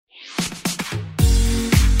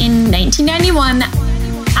1991,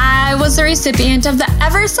 I was the recipient of the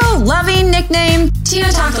ever so loving nickname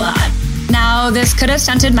Tina Talk a Lot. Now, this could have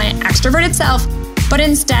stunted my extroverted self, but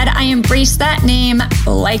instead I embraced that name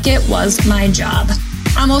like it was my job.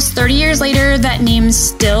 Almost 30 years later, that name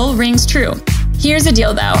still rings true. Here's the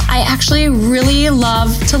deal though, I actually really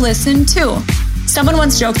love to listen too. Someone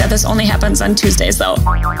once joked that this only happens on Tuesdays though.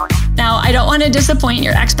 Now, I don't want to disappoint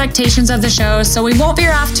your expectations of the show, so we won't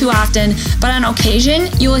veer off too often, but on occasion,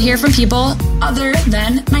 you will hear from people other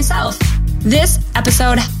than myself. This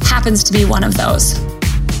episode happens to be one of those.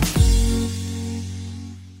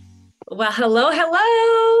 Well, hello.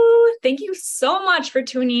 Thank you so much for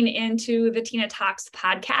tuning into the Tina Talks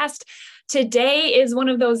podcast. Today is one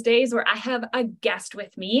of those days where I have a guest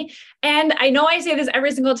with me. And I know I say this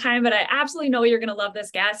every single time, but I absolutely know you're going to love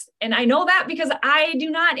this guest. And I know that because I do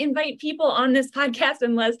not invite people on this podcast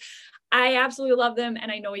unless I absolutely love them,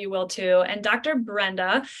 and I know you will too. And Dr.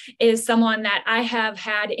 Brenda is someone that I have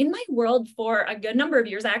had in my world for a good number of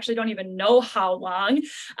years. I actually don't even know how long.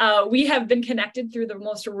 We have been connected through the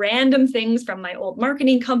most random things, from my old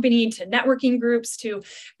marketing company to networking groups to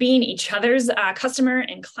being each other's customer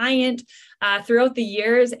and client throughout the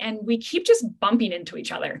years. And we keep just bumping into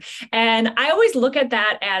each other. And I always look at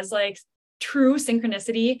that as like true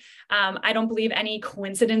synchronicity. I don't believe any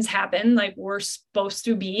coincidence happened. Like, we're supposed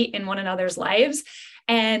to be in one another's lives.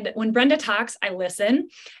 And when Brenda talks, I listen.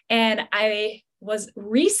 And I was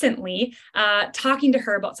recently talking to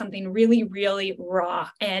her about something really, really raw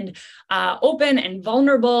and open and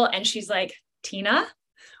vulnerable. And she's like, Tina,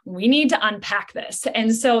 we need to unpack this.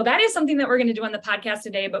 And so that is something that we're going to do on the podcast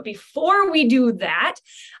today. But before we do that,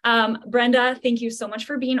 Brenda, thank you so much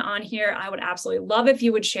for being on here. I would absolutely love if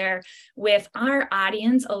you would share with our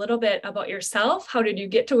audience a little bit about yourself. How did you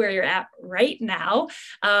get to where you're at right now?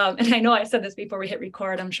 And I know I said this before we hit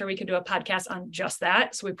record. I'm sure we could do a podcast on just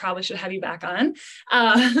that. So we probably should have you back on.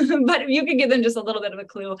 But if you could give them just a little bit of a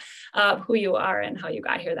clue of who you are and how you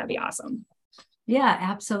got here, that'd be awesome. Yeah,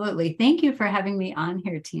 absolutely. Thank you for having me on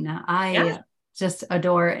here, Tina. I just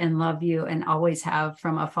adore and love you, and always have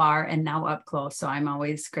from afar and now up close. So I'm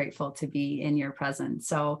always grateful to be in your presence.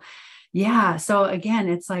 So again,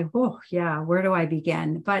 it's like, where do I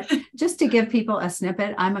begin? But just to give people a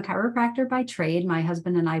snippet, I'm a chiropractor by trade. My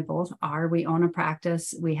husband and I both are. We own a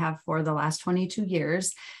practice. We have for the last 22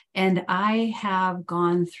 years. And I have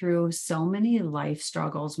gone through so many life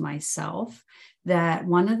struggles myself that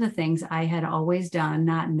one of the things I had always done,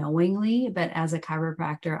 not knowingly, but as a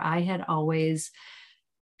chiropractor, I had always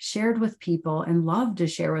shared with people and loved to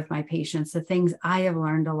share with my patients the things I have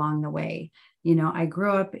learned along the way. You know, I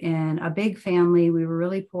grew up in a big family. We were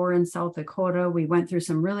really poor in South Dakota. We went through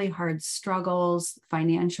some really hard struggles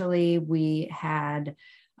financially. We had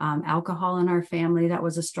alcohol in our family. That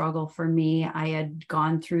was a struggle for me. I had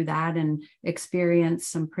gone through that and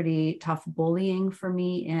experienced some pretty tough bullying for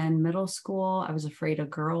me in middle school. I was afraid of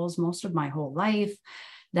girls most of my whole life.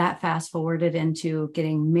 That fast forwarded into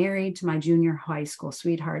getting married to my junior high school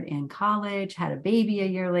sweetheart in college, had a baby a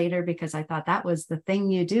year later because I thought that was the thing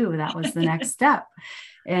you do. That was the next step.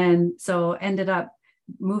 And so ended up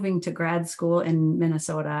moving to grad school in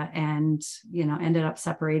Minnesota, and, ended up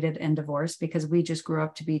separated and divorced because we just grew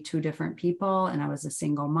up to be two different people. And I was a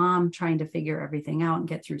single mom trying to figure everything out and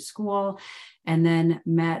get through school, and then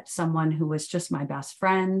met someone who was just my best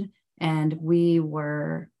friend. And we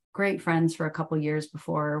were great friends for a couple of years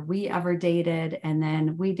before we ever dated. And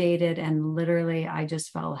then we dated, and literally I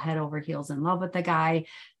just fell head over heels in love with the guy,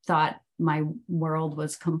 thought my world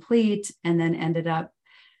was complete, and then ended up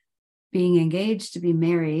being engaged to be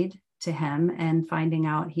married to him, and finding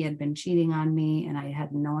out he had been cheating on me and I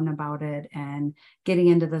had known about it, and getting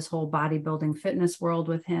into this whole bodybuilding fitness world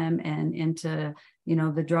with him, and into,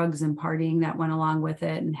 the drugs and partying that went along with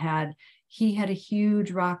it. And he had a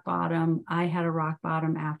huge rock bottom. I had a rock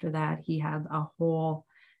bottom after that. He had a whole,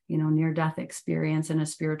 near-death experience and a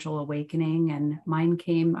spiritual awakening, and mine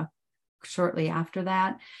came shortly after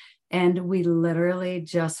that. And we literally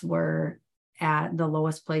just were at the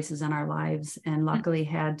lowest places in our lives, and luckily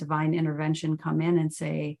had divine intervention come in and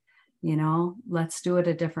say, let's do it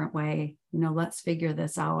a different way. Let's figure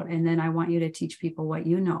this out. And then I want you to teach people what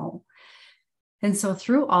you know. And so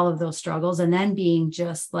through all of those struggles, and then being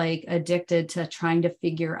just like addicted to trying to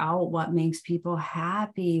figure out what makes people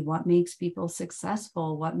happy, what makes people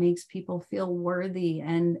successful, what makes people feel worthy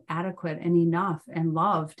and adequate and enough and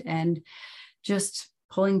loved, and just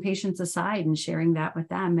pulling patients aside and sharing that with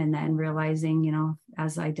them. And then realizing,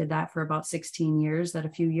 as I did that for about 16 years, that a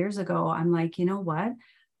few years ago, I'm like, you know what?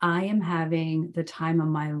 I am having the time of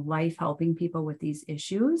my life helping people with these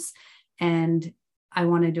issues. And I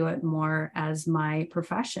want to do it more as my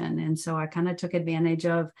profession. And so I kind of took advantage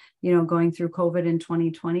of, going through COVID in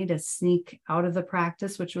 2020 to sneak out of the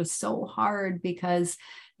practice, which was so hard because,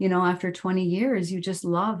 after 20 years, you just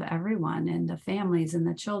love everyone and the families and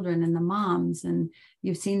the children and the moms, and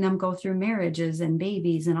you've seen them go through marriages and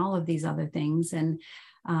babies and all of these other things. And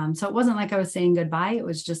so it wasn't like I was saying goodbye. It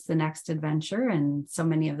was just the next adventure. And so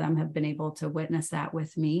many of them have been able to witness that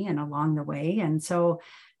with me and along the way. And so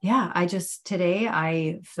yeah, today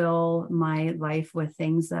I fill my life with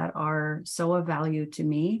things that are so of value to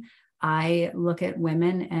me. I look at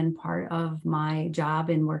women, and part of my job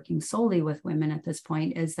in working solely with women at this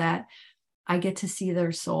point is that I get to see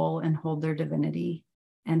their soul and hold their divinity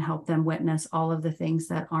and help them witness all of the things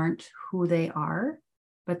that aren't who they are,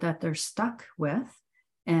 but that they're stuck with.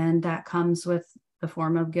 And that comes with the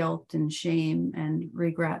form of guilt and shame and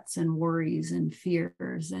regrets and worries and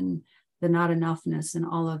fears and the not enoughness and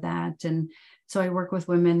all of that. And so I work with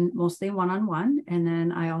women mostly one-on-one. And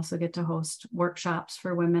then I also get to host workshops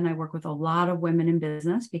for women. I work with a lot of women in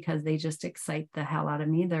business because they just excite the hell out of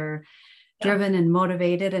me. They're driven and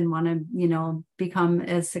motivated and want to, become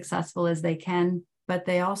as successful as they can, but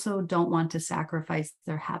they also don't want to sacrifice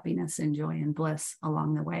their happiness and joy and bliss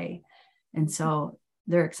along the way. And so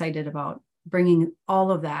they're excited about bringing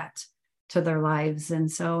all of that to their lives. And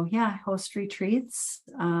so, I host retreats,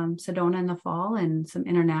 Sedona in the fall, and some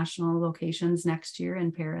international locations next year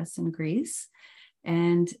in Paris and Greece.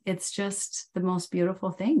 And it's just the most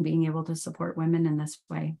beautiful thing, being able to support women in this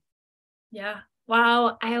way. Yeah.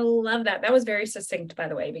 Wow. I love that. That was very succinct, by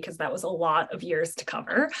the way, because that was a lot of years to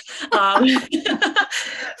cover,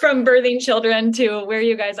 from birthing children to where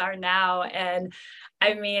you guys are now. And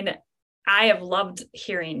I mean, I have loved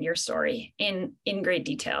hearing your story in great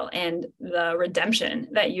detail, and the redemption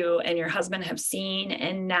that you and your husband have seen,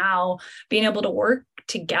 and now being able to work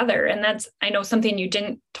together. And that's, I know, something you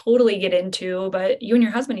didn't totally get into, but you and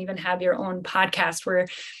your husband even have your own podcast where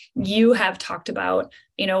you have talked about,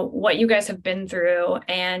 what you guys have been through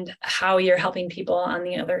and how you're helping people on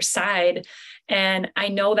the other side. And I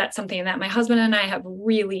know that's something that my husband and I have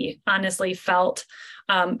really honestly felt,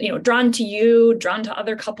 drawn to you, drawn to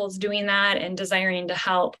other couples doing that and desiring to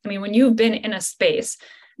help. I mean, when you've been in a space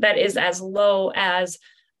that is as low as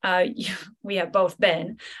we have both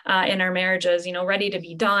been in our marriages, ready to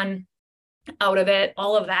be done, out of it,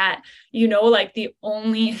 all of that, like the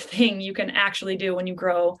only thing you can actually do when you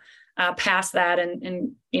grow past that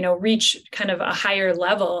and reach kind of a higher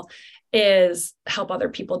level is help other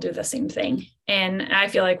people do the same thing. And I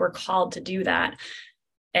feel like we're called to do that.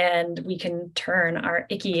 And we can turn our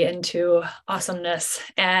icky into awesomeness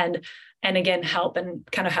and again, help and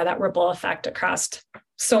kind of have that ripple effect across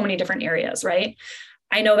so many different areas, right?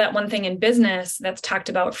 I know that one thing in business that's talked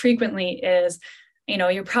about frequently is,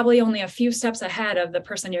 you're probably only a few steps ahead of the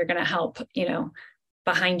person you're going to help,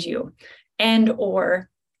 behind you, and, or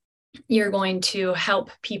you're going to help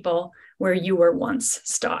people where you were once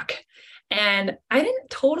stuck. And I didn't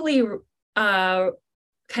totally,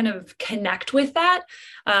 kind of connect with that,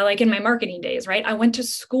 like in my marketing days, right? I went to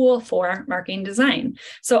school for marketing design.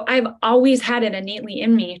 So I've always had it innately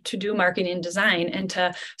in me to do marketing and design and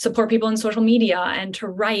to support people in social media and to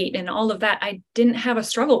write and all of that. I didn't have a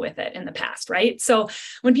struggle with it in the past, right? So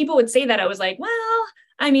when people would say that, I was like, well,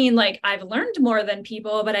 I mean, like I've learned more than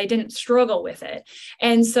people, but I didn't struggle with it.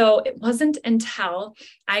 And so it wasn't until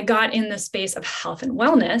I got in the space of health and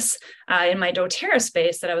wellness in my doTERRA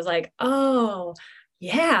space that I was like, oh,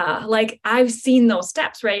 yeah, like I've seen those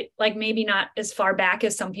steps, right? Like maybe not as far back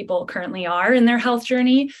as some people currently are in their health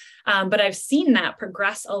journey, but I've seen that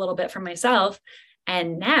progress a little bit for myself.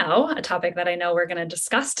 And now a topic that I know we're going to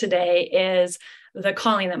discuss today is the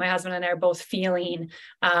calling that my husband and I are both feeling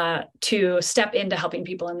to step into helping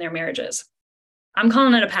people in their marriages. I'm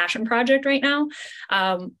calling it a passion project right now.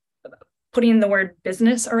 Putting the word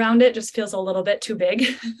business around it just feels a little bit too big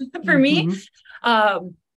for me.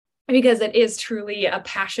 Because it is truly a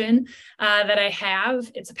passion that I have.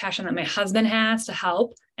 It's a passion that my husband has to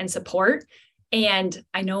help and support. And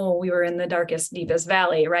I know we were in the darkest, deepest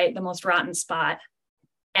valley, right? The most rotten spot.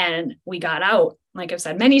 And we got out. Like I've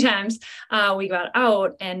said many times, we got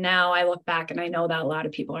out. And now I look back and I know that a lot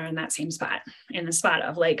of people are in that same spot, in the spot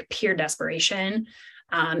of like pure desperation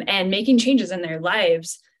and making changes in their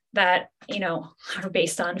lives that, are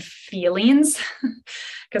based on feelings,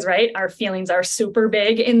 because, right, our feelings are super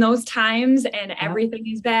big in those times and everything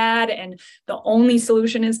is bad. And the only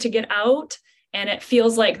solution is to get out. And it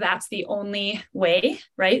feels like that's the only way,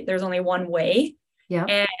 right? There's only one way. Yeah.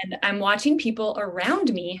 And I'm watching people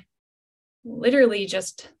around me literally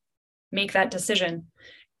just make that decision.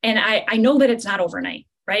 And I know that it's not overnight,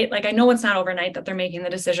 right? Like, I know it's not overnight that they're making the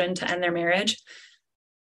decision to end their marriage.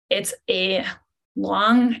 It's a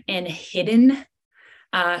long and hidden,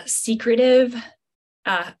 secretive,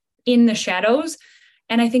 in the shadows.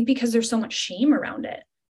 And I think because there's so much shame around it.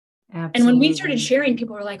 Absolutely. And when we started sharing,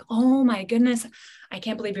 people were like, oh my goodness, I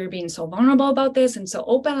can't believe you're being so vulnerable about this and so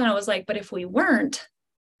open. And I was like, but if we weren't,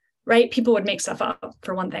 right, people would make stuff up,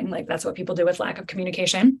 for one thing. Like, that's what people do with lack of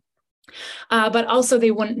communication. But also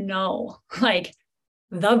they wouldn't know, like,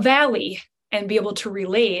 the valley and be able to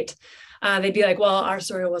relate. They'd be like, well, our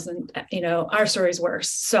story wasn't, our story's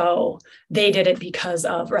worse. So they did it because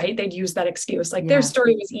of, right? They'd use that excuse, like, their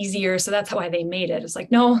story was easier, so that's why they made it. It's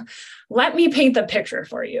like, no, let me paint the picture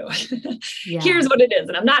for you. Here's what it is.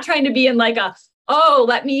 And I'm not trying to be in like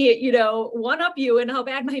let me, one up you and how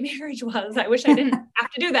bad my marriage was. I wish I didn't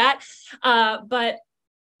have to do that. But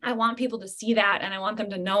I want people to see that. And I want them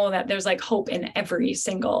to know that there's like hope in every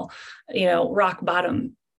single, rock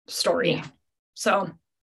bottom story. Yeah. So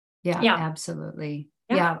yeah, absolutely.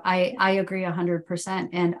 Yeah, I agree 100%.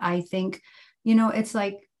 And I think, it's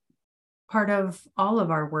like part of all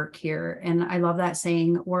of our work here. And I love that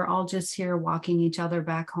saying, we're all just here walking each other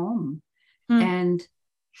back home. And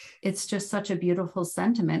it's just such a beautiful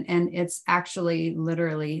sentiment. And it's actually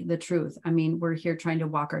literally the truth. I mean, we're here trying to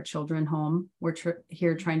walk our children home. We're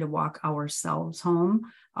here trying to walk ourselves home,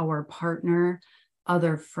 our partner,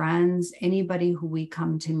 other friends, anybody who we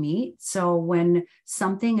come to meet. So when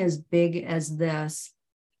something as big as this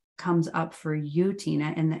comes up for you,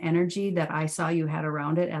 Tina, and the energy that I saw you had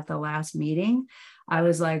around it at the last meeting, I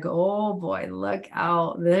was like, oh boy, look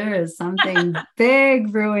out. There is something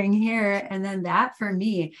big brewing here. And then that, for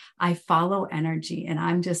me, I follow energy, and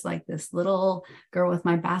I'm just like this little girl with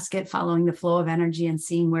my basket following the flow of energy and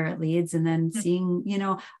seeing where it leads, and then seeing,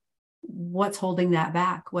 what's holding that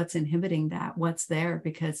back, what's inhibiting that, what's there,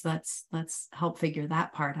 because let's help figure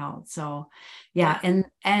that part out. So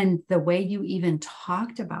and the way you even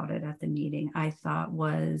talked about it at the meeting, I thought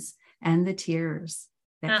was, and the tears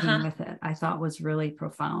that came with it, I thought was really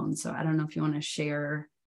profound. So I don't know if you want to share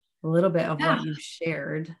a little bit of what you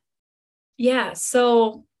shared. Yeah.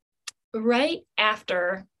 So right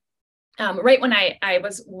after, right when I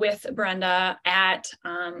was with Brenda at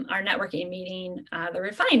our networking meeting, the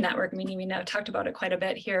Refined Network meeting, we now talked about it quite a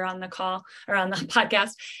bit here on the call or on the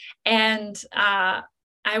podcast. And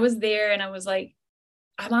I was there, and I was like,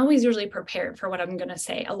 I'm always usually prepared for what I'm going to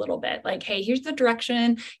say a little bit, like, hey, here's the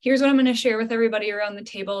direction. Here's what I'm going to share with everybody around the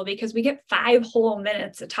table, because we get 5 whole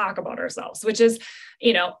minutes to talk about ourselves, which is,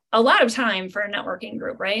 a lot of time for a networking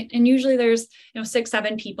group, right? And usually there's, 6,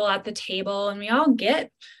 7 people at the table, and we all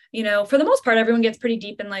get, for the most part, everyone gets pretty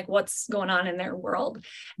deep in like what's going on in their world.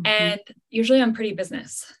 And usually I'm pretty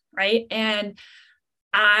business, right? And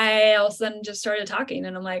I all of a sudden just started talking,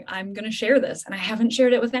 and I'm like, I'm going to share this. And I haven't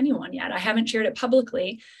shared it with anyone yet. I haven't shared it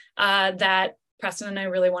publicly, that Preston and I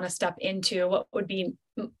really want to step into what would be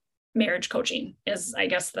marriage coaching, is, I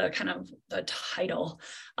guess, the kind of the title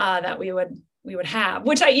that we would have,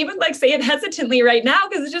 which I even like say it hesitantly right now,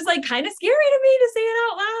 because it's just like kind of scary to me to say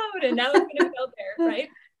it out loud. And now it's going to be out there. Right.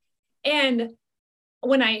 And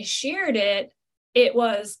when I shared it, it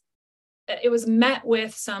was met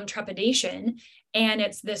with some trepidation. And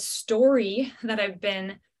it's this story that I've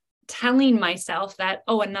been telling myself that,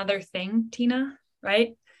 another thing, Tina,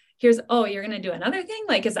 right? Here's, you're going to do another thing.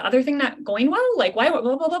 Like, is the other thing not going well? Like, why, blah,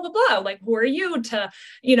 blah, blah, blah, blah. Like, who are you to,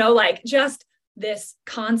 like just this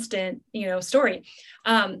constant, story.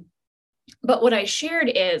 But what I shared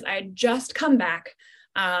is I had just come back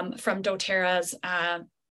from doTERRA's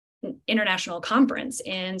international conference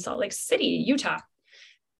in Salt Lake City, Utah.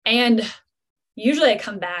 And usually I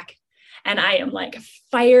come back and I am like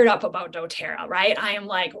fired up about doTERRA, right? I am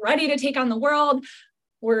like ready to take on the world.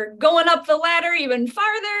 We're going up the ladder even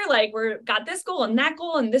farther. Like, we're got this goal and that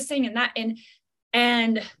goal and this thing and that.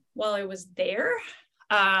 And while I was there,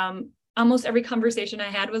 almost every conversation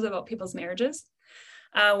I had was about people's marriages.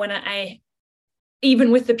 When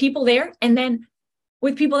even with the people there, and then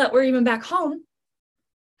with people that were even back home,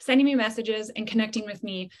 sending me messages and connecting with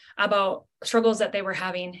me about struggles that they were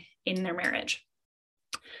having in their marriage.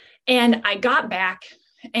 And I got back,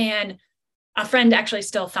 and a friend actually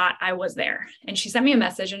still thought I was there. And she sent me a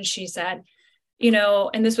message, and she said,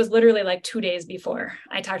 and this was literally like 2 days before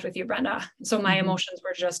I talked with you, Brenda. So my emotions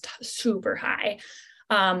were just super high,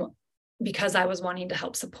 because I was wanting to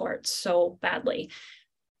help support so badly.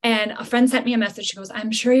 And a friend sent me a message. She goes,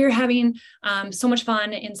 I'm sure you're having so much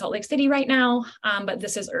fun in Salt Lake City right now, but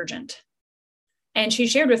this is urgent. And she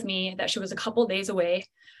shared with me that she was a couple days away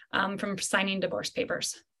from signing divorce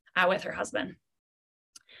papers with her husband.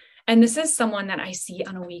 And this is someone that I see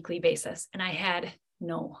on a weekly basis. And I had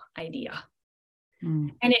no idea.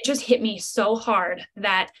 Mm. And it just hit me so hard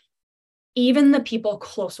that even the people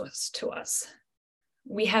closest to us,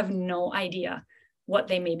 we have no idea what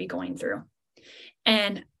they may be going through.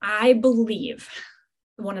 And I believe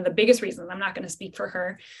one of the biggest reasons, I'm not going to speak for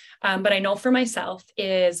her, but I know for myself,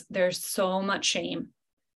 is there's so much shame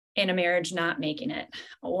in a marriage not making it,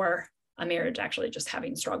 or a marriage actually just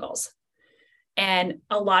having struggles. And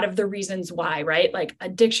a lot of the reasons why, right? Like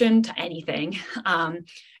addiction to anything,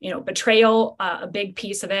 betrayal, a big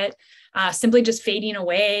piece of it, simply just fading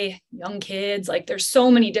away, young kids, like there's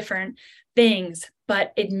so many different things,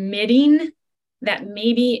 but admitting that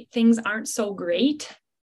maybe things aren't so great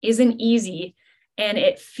isn't easy. And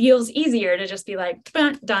it feels easier to just be like,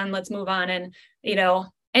 done, let's move on. And,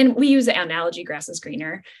 and we use the analogy, grass is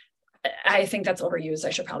greener. I think that's overused. I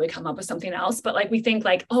should probably come up with something else, but like, we think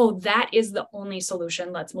like, oh, that is the only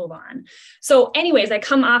solution. Let's move on. So anyways, I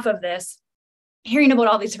come off of this hearing about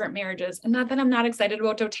all these different marriages, and not that I'm not excited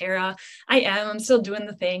about doTERRA. I'm still doing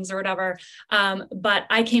the things or whatever. But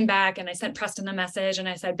I came back and I sent Preston a message and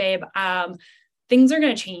I said, babe, things are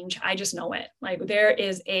going to change. I just know it. Like there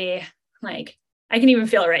is I can even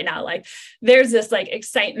feel it right now. Like there's this like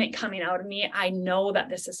excitement coming out of me. I know that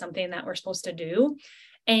this is something that we're supposed to do.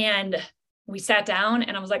 And we sat down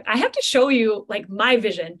and I was like, I have to show you like my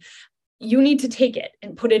vision. You need to take it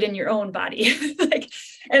and put it in your own body.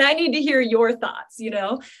 And I need to hear your thoughts.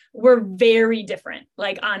 We're very different,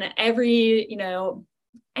 like on every,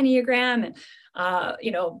 Enneagram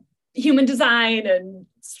and, human design and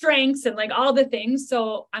strengths and like all the things.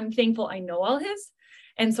 So I'm thankful I know all his.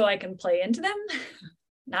 And so I can play into them,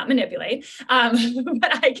 not manipulate,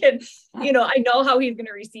 but I can, I know how he's going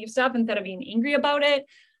to receive stuff instead of being angry about it.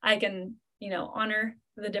 I can, honor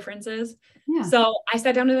the differences. Yeah. So I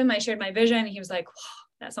sat down with him, I shared my vision. He was like,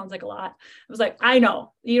 that sounds like a lot. I was like, I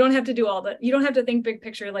know you don't have to do all that. You don't have to think big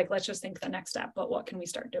picture. Like, let's just think the next step, but what can we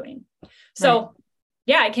start doing? So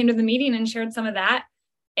yeah, I came to the meeting and shared some of that.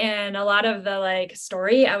 And a lot of the like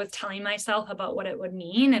story I was telling myself about what it would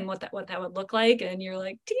mean and what that would look like. And you're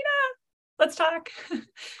like, Tina, let's talk.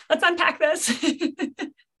 Let's unpack this.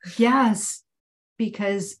 Yes,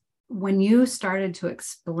 because when you started to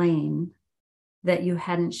explain that you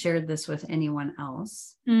hadn't shared this with anyone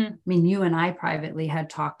else. I mean, you and I privately had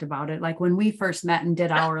talked about it. Like when we first met and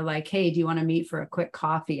did our like, hey, do you want to meet for a quick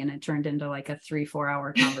coffee? And it turned into like a 3-4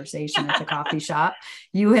 hour conversation at the coffee shop.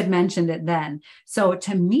 You had mentioned it then. So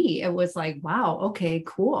to me, it was like, wow, okay,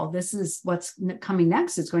 cool. This is what's coming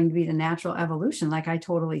next. It's going to be the natural evolution. Like I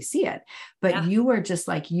totally see it. But you were just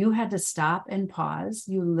like, you had to stop and pause.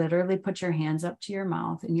 You literally put your hands up to your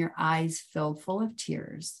mouth and your eyes filled full of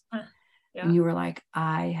tears. Yeah. And you were like,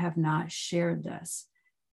 I have not shared this.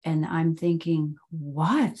 And I'm thinking,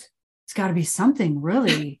 what? It's got to be something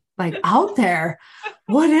really like out there.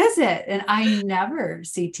 What is it? And I never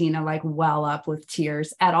see Tina like well up with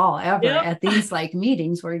tears at all, ever at these like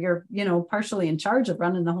meetings where you're, partially in charge of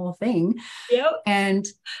running the whole thing. And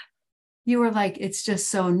you were like, it's just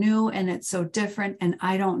so new and it's so different. And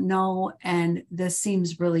I don't know. And this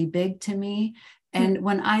seems really big to me. And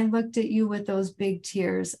when I looked at you with those big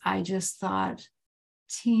tears, I just thought,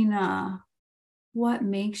 Tina, what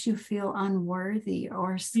makes you feel unworthy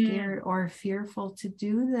or scared or fearful to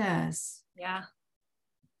do this? Yeah.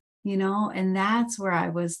 And that's where I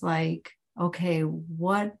was like, okay,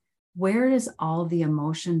 where is all the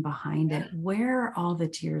emotion behind it? Where are all the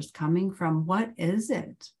tears coming from? What is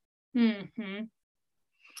it? Mm-hmm.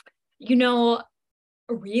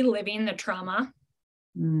 Reliving the trauma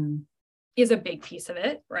is a big piece of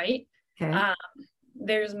it, right? Okay.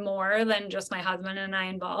 There's more than just my husband and I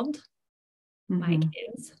involved, my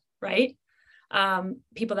kids, right?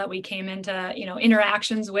 People that we came into,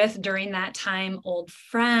 interactions with during that time, old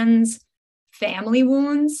friends, family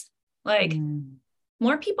wounds, like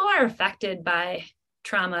more people are affected by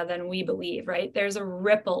trauma than we believe, right? There's a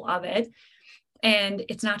ripple of it. And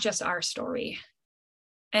it's not just our story.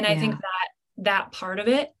 And I think that part of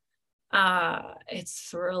it,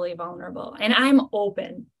 it's really vulnerable, and I'm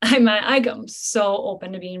open. I'm so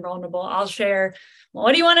open to being vulnerable. I'll share, well,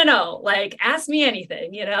 what do you want to know? Like, ask me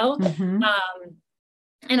anything,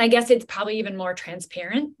 and I guess it's probably even more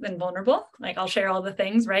transparent than vulnerable. Like I'll share all the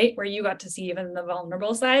things, right? Where you got to see even the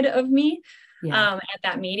vulnerable side of me, at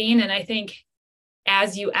that meeting. And I think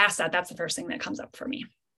as you ask that, that's the first thing that comes up for me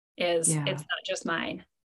is it's not just mine.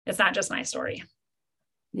 It's not just my story.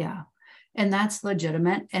 Yeah. And that's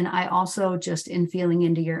legitimate. And I also just in feeling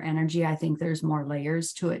into your energy, I think there's more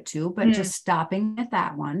layers to it too, but just stopping at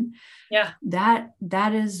that one. Yeah.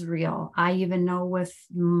 That is real. I even know with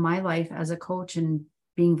my life as a coach and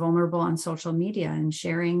being vulnerable on social media and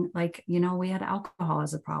sharing, like, we had alcohol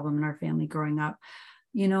as a problem in our family growing up.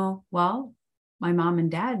 Well, my mom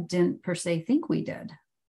and dad didn't per se think we did,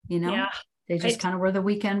 Yeah. they just Right. kind of were the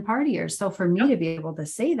weekend partiers. So for me to be able to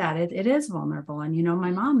say that, it is vulnerable. And,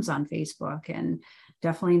 my mom's on Facebook, and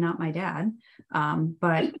definitely not my dad.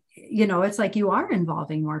 But, it's like you are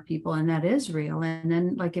involving more people, and that is real. And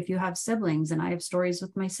then, like, if you have siblings, and I have stories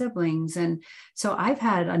with my siblings. And so I've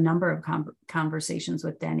had a number of conversations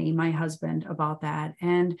with Denny, my husband, about that.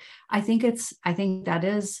 And I think that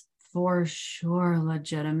is for sure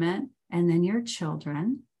legitimate. And then your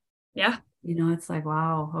children. Yeah. It's like,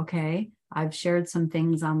 wow, okay. I've shared some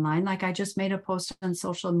things online. Like, I just made a post on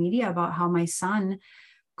social media about how my son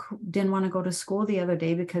didn't want to go to school the other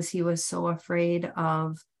day because he was so afraid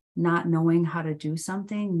of not knowing how to do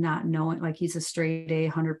something, not knowing, like, he's a straight A,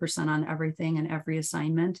 100% on everything and every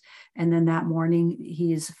assignment. And then that morning,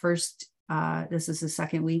 this is his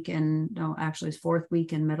his fourth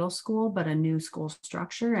week in middle school, but a new school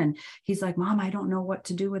structure. And he's like, Mom, I don't know what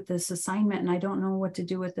to do with this assignment. And I don't know what to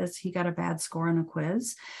do with this. He got a bad score on a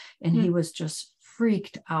quiz, and he was just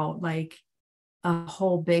freaked out, like a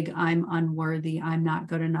whole big, I'm unworthy, I'm not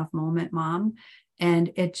good enough moment, Mom.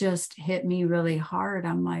 And it just hit me really hard.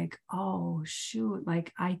 I'm like, oh, shoot,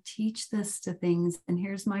 like, I teach this to things, and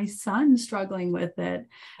here's my son struggling with it.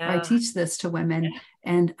 Or I teach this to women,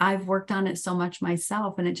 and I've worked on it so much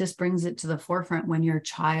myself. And it just brings it to the forefront when your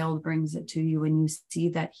child brings it to you, and you see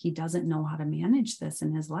that he doesn't know how to manage this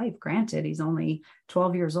in his life. Granted, he's only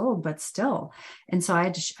 12 years old, but still. And so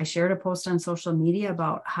I shared a post on social media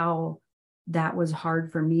about how that was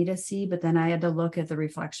hard for me to see, but then I had to look at the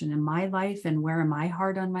reflection in my life, and where am I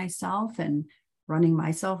hard on myself and running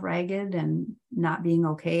myself ragged and not being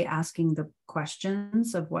okay, asking the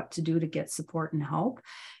questions of what to do to get support and help.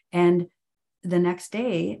 And the next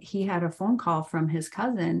day he had a phone call from his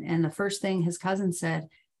cousin, and the first thing his cousin said,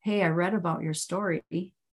 hey, I read about your story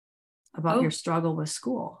about your struggle with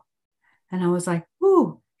school. And I was like,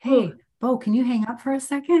 ooh, hey, Bo, can you hang up for a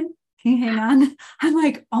second? Can you hang on? I'm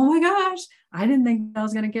like, oh my gosh, I didn't think I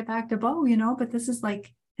was going to get back to Bo, but this is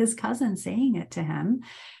like his cousin saying it to him.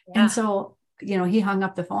 Yeah. And so, he hung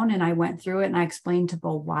up the phone, and I went through it, and I explained to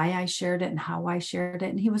Bo why I shared it and how I shared it.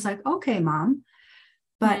 And he was like, okay, Mom.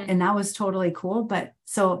 And that was totally cool. But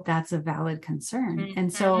so that's a valid concern.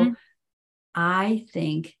 And so I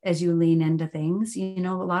think as you lean into things, a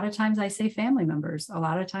lot of times I say family members, a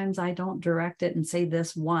lot of times I don't direct it and say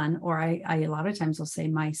this one, or I a lot of times will say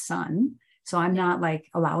my son. So I'm not like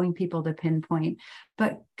allowing people to pinpoint,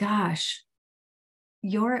 but gosh,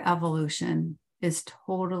 your evolution is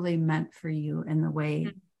totally meant for you in the way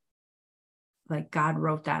like God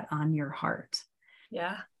wrote that on your heart.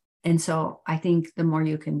 Yeah. And so I think the more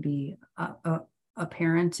you can be a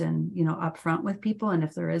parent and, upfront with people. And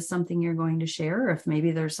if there is something you're going to share, or if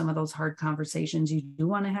maybe there's some of those hard conversations you do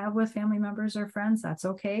want to have with family members or friends, that's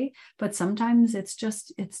okay. But sometimes it's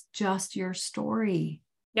just your story.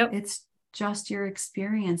 Yep. It's just your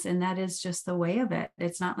experience. And that is just the way of it.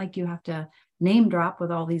 It's not like you have to name drop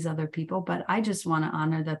with all these other people, but I just want to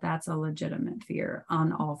honor that that's a legitimate fear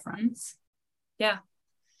on all fronts. Yeah.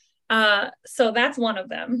 So that's one of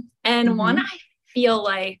them. And one I feel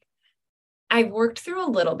like I've worked through a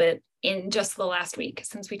little bit in just the last week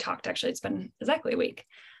since we talked. Actually, it's been exactly a week.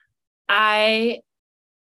 I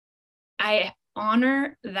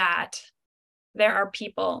honor that there are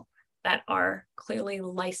people that are clearly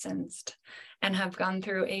licensed and have gone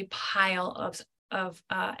through a pile of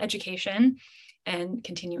education and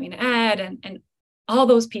continuing ed and all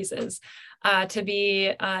those pieces to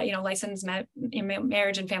be licensed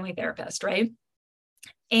marriage and family therapist, right?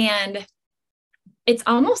 And it's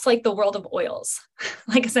almost like the world of oils,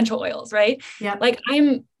 like essential oils, right? Yeah. Like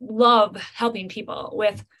I love helping people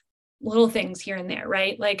with little things here and there,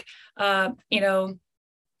 right? Like, a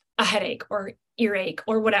headache or earache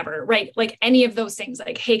or whatever, right? Like any of those things,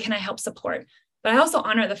 like, hey, can I help support? But I also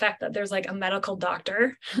honor the fact that there's like a medical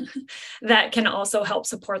doctor that can also help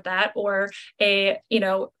support that, or a,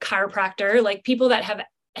 chiropractor, like people that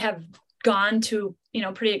have gone to,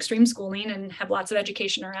 pretty extreme schooling and have lots of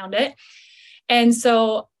education around it. And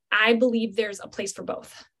so I believe there's a place for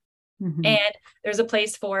both. And there's a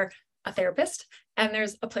place for a therapist, and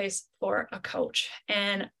there's a place for a coach.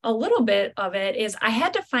 And a little bit of it is I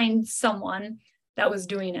had to find someone that was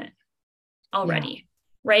doing it already,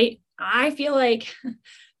 right? I feel like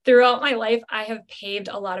throughout my life, I have paved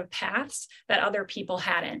a lot of paths that other people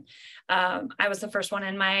hadn't. I was the first one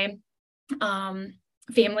in my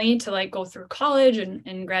family to like go through college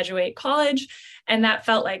and graduate college. And that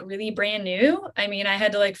felt like really brand new. I mean, I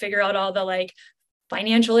had to like figure out all the like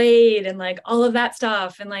financial aid and like all of that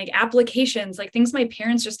stuff and like applications, like things my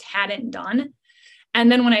parents just hadn't done.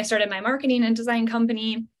 And then when I started my marketing and design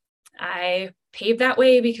company, I paved that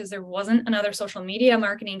way because there wasn't another social media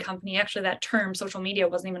marketing company. Actually, that term social media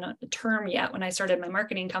wasn't even a term yet when I started my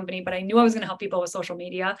marketing company, but I knew I was going to help people with social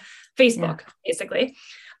media, Facebook, basically.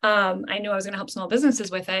 I knew I was going to help small businesses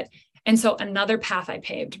with it. And so another path I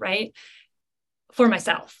paved, right, for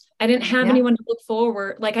myself. I didn't have anyone to look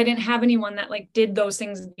forward. Like I didn't have anyone that like did those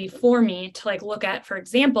things before me to like look at for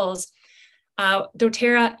examples.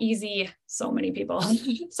 doTERRA, easy. So many people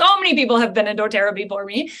have been in doTERRA before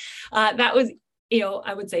me. That was,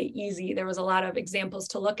 I would say easy. There was a lot of examples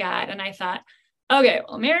to look at. And I thought, okay,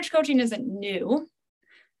 well, marriage coaching isn't new.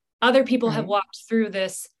 Other people have walked through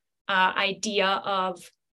this idea of,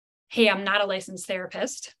 hey, I'm not a licensed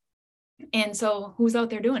therapist. And so who's out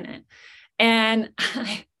there doing it? And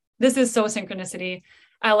this is so synchronicity.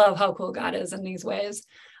 I love how cool God is in these ways.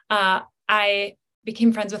 I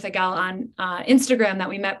became friends with a gal on Instagram that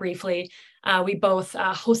we met briefly. We both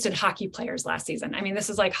hosted hockey players last season. I mean,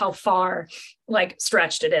 this is like how far like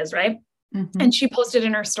stretched it is, right? Mm-hmm. And she posted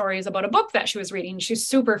in her stories about a book that she was reading. She's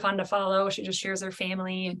super fun to follow. She just shares her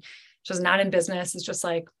family and she's not in business. It's just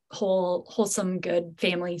like wholesome, good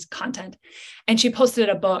family content. And she posted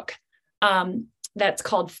a book that's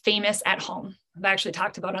called Famous at Home. I've actually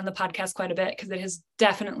talked about it on the podcast quite a bit because it has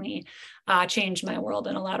definitely changed my world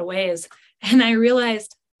in a lot of ways. And I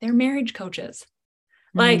realized they're marriage coaches.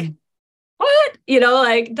 Like, what?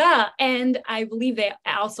 Like, duh. And I believe they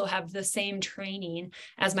also have the same training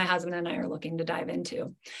as my husband and I are looking to dive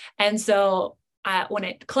into. And so when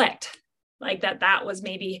it clicked, like that was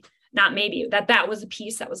that was a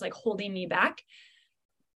piece that was like holding me back,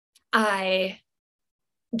 I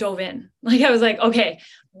dove in. Like, I was like, okay,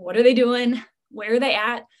 what are they doing? Where are they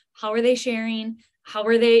at? How are they sharing? How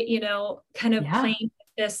are they, kind of playing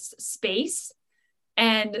this space?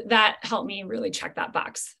 And that helped me really check that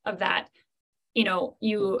box of that.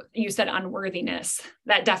 You said unworthiness.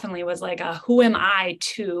 That definitely was like who am I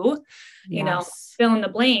to, fill in the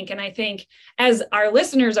blank. And I think as our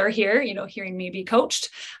listeners are here, hearing me be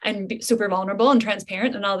coached and be super vulnerable and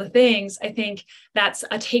transparent and all the things, I think that's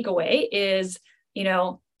a takeaway is,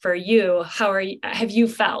 for you, have you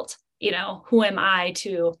felt, who am I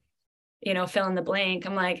to, fill in the blank?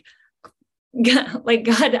 I'm like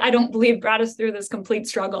God, I don't believe brought us through this complete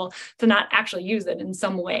struggle to not actually use it in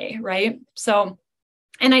some way. Right. So,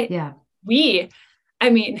 and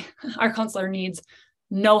our counselor needs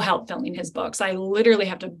no help filming his books. I literally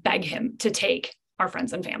have to beg him to take our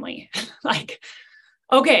friends and family. Like,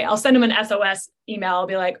 okay, I'll send him an SOS email. I'll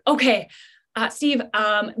be like, okay, Steve,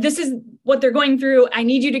 this is what they're going through. I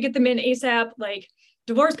need you to get them in ASAP. Like,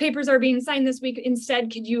 divorce papers are being signed this week.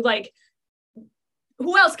 Instead, could you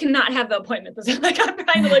who else cannot have the appointment? This is like, I'm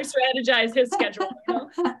trying to strategize his schedule.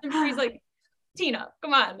 And he's like, Tina,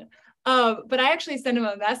 come on. But I actually sent him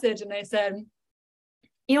a message and I said,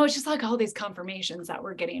 it's just like all these confirmations that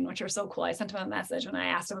we're getting, which are so cool. I sent him a message and I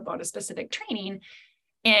asked him about a specific training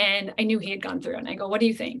and I knew he had gone through it. And I go, what do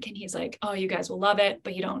you think? And he's like, oh, you guys will love it,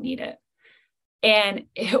 but you don't need it. And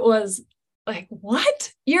it was like,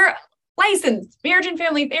 what? You're licensed marriage and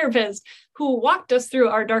family therapist who walked us through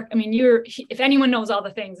our dark. I mean, if anyone knows all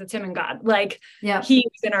the things, it's him and God. Like, he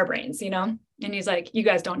was in our brains, and he's like, you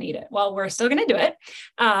guys don't need it. Well, we're still going to do it.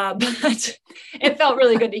 But it felt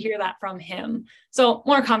really good to hear that from him. So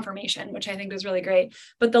more confirmation, which I think was really great.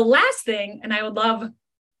 But the last thing, and I would love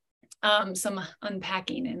some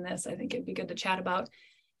unpacking in this, I think it'd be good to chat about,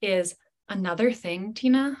 is another thing,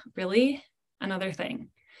 Tina, really another thing.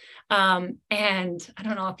 And I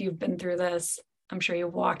don't know if you've been through this. I'm sure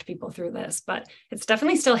you've walked people through this, but it's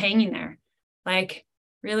definitely still hanging there. Like,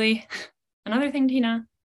 really, another thing, Tina,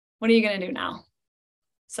 what are you going to do now?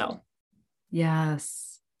 So.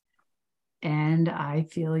 Yes. And I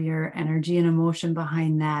feel your energy and emotion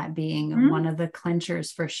behind that being one of the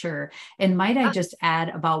clinchers for sure. And might I just add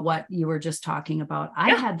about what you were just talking about?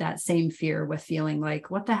 I had that same fear with feeling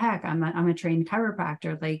like, what the heck? I'm a trained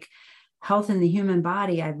chiropractor, like health in the human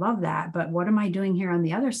body. I love that. But what am I doing here on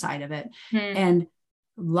the other side of it? And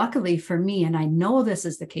luckily for me, and I know this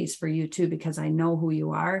is the case for you too, because I know who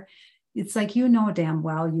you are. It's like, damn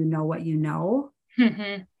well, what you know.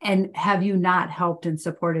 Mm-hmm. And have you not helped and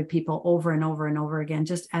supported people over and over and over again,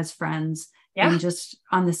 just as friends and just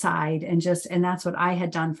on the side and that's what I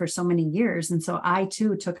had done for so many years. And so I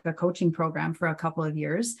too took a coaching program for a couple of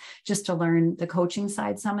years just to learn the coaching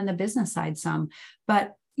side some and the business side some.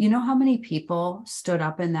 But you know how many people stood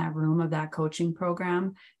up in that room of that coaching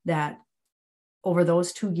program that over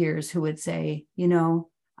those 2 years who would say,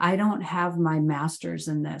 I don't have my master's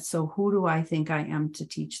in this. So who do I think I am to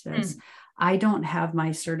teach this? I don't have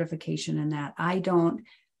my certification in that. I don't.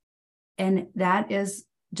 And that is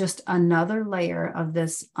just another layer of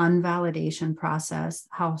this unvalidation process,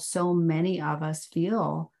 how so many of us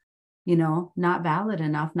feel, not valid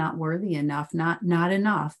enough, not worthy enough, not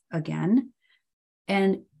enough again.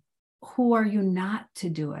 And who are you not to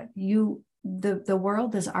do it? The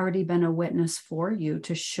world has already been a witness for you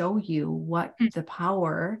to show you what the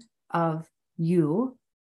power of you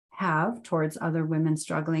have towards other women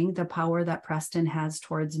struggling, the power that Preston has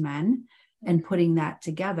towards men, and putting that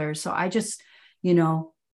together. So I just,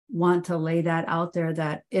 want to lay that out there,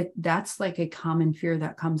 that that's like a common fear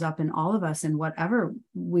that comes up in all of us in whatever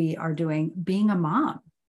we are doing, being a mom.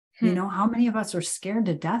 How many of us are scared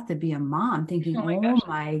to death to be a mom, thinking, oh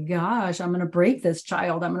my gosh, I'm going to break this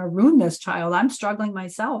child. I'm going to ruin this child. I'm struggling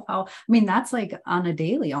myself. That's like on a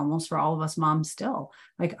daily almost for all of us moms still.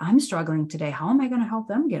 Like, I'm struggling today. How am I going to help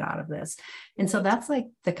them get out of this? And so that's like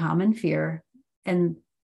the common fear, and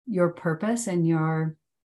your purpose and your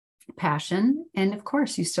passion. And of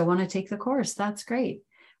course, you still want to take the course. That's great.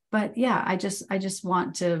 But yeah, I just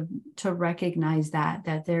want to recognize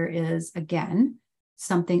that there is, again,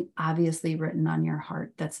 something obviously written on your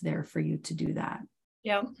heart that's there for you to do that.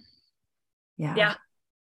 Yeah.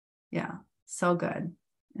 So good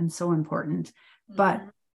and so important. But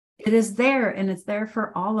it is there, and it's there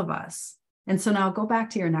for all of us. And so now go back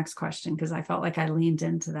to your next question, because I felt like I leaned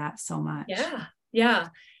into that so much. Yeah.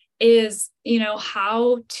 Is,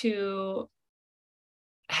 how to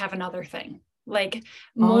have another thing, like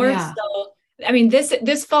more so. I mean,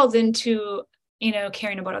 this falls into,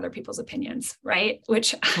 caring about other people's opinions, right?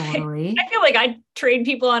 Which totally. I feel like I trade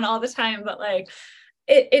people on all the time, but like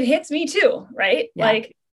it hits me too, right? Yeah.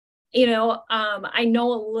 Like, I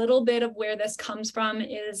know a little bit of where this comes from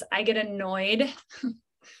is I get annoyed,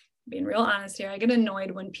 being real honest here, I get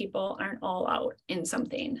annoyed when people aren't all out in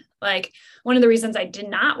something. Like, one of the reasons I did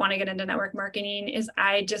not want to get into network marketing is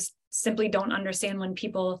I just simply don't understand when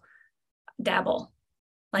people dabble.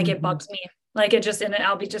 Like, it bugs me. Like, and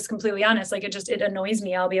I'll be just completely honest. Like, it annoys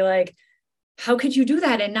me. I'll be like, how could you do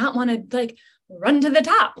that and not want to like run to the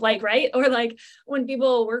top? Like, right. Or like when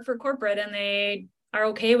people work for corporate and they are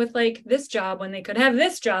okay with like this job when they could have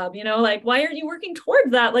this job, like, why aren't you working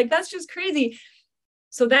towards that? Like, that's just crazy.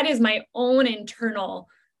 So that is my own internal,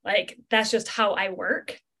 like, that's just how I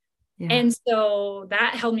work. Yeah. And so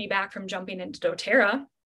that held me back from jumping into doTERRA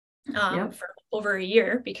for over a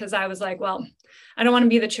year, because I was like, well, I don't want to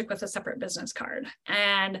be the chick with a separate business card.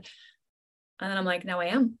 And then I'm like, no, I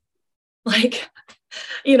am. Like,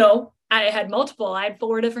 I had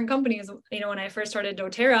 4 different companies, when I first started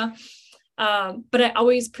doTERRA. But I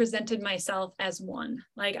always presented myself as one.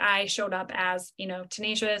 Like, I showed up as,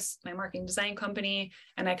 Tenacious, my marketing design company,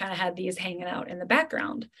 and I kind of had these hanging out in the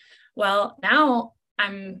background. Well, now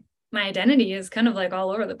my identity is kind of like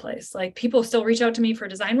all over the place. Like, people still reach out to me for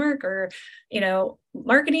design work or,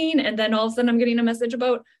 marketing. And then all of a sudden I'm getting a message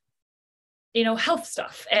about, health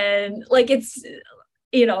stuff. And like, it's,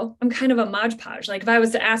 I'm kind of a Mod Podge. Like, if I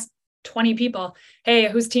was to ask 20 people, hey,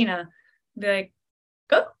 who's Tina? I'd be like,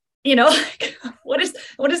 go. What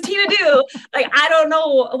does Tina do? Like, I don't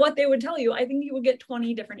know what they would tell you. I think you would get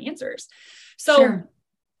 20 different answers. So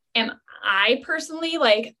am I personally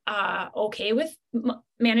like, okay with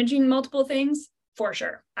managing multiple things? For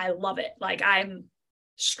sure. I love it. Like, I'm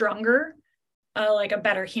stronger, like a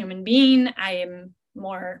better human being. I am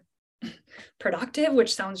more productive,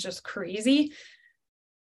 which sounds just crazy,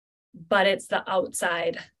 but it's the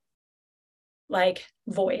outside like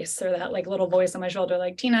voice, or that like little voice on my shoulder,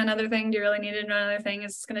 like, Tina, another thing, do you really need to know another thing?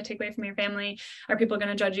 Is this going to take away from your family? Are people going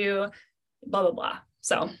to judge you? Blah, blah, blah.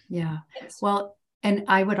 So, yeah. Well, and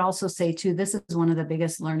I would also say too, this is one of the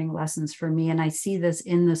biggest learning lessons for me. And I see this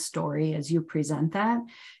in the story as you present that,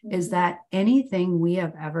 is that anything we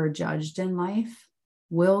have ever judged in life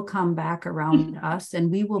will come back around us, and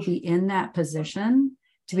we will be in that position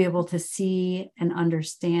to be able to see and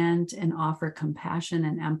understand and offer compassion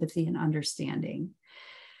and empathy and understanding.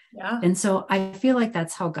 Yeah. And so I feel like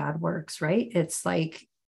that's how God works, right? It's like,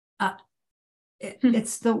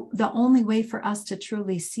 it's the only way for us to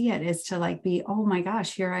truly see it is to like be, oh my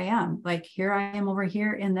gosh, here I am. Like, here I am over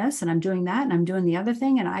here in this, and I'm doing that, and I'm doing the other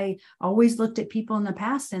thing. And I always looked at people in the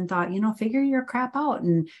past and thought, figure your crap out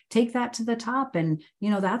and take that to the top. And,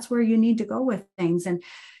 that's where you need to go with things. And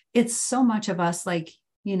it's so much of us like,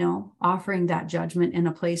 offering that judgment in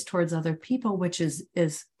a place towards other people, which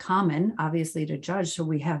is common, obviously, to judge. So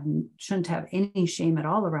we shouldn't have any shame at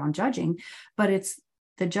all around judging, but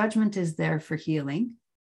the judgment is there for healing.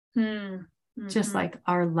 Just like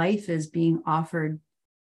our life is being offered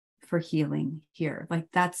for healing here. Like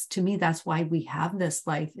that's, to me, that's why we have this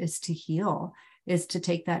life, is to heal, is to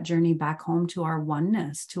take that journey back home to our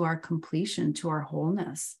oneness, to our completion, to our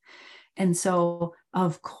wholeness. And so,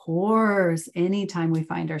 of course, anytime we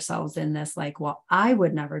find ourselves in this, like, well, I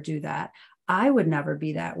would never do that. I would never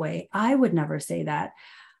be that way. I would never say that.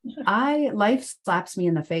 Life slaps me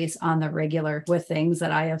in the face on the regular with things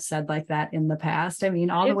that I have said like that in the past. I mean,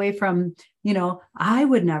 all the way from, I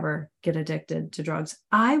would never get addicted to drugs.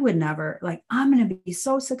 I would never, like, I'm going to be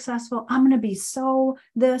so successful. I'm going to be so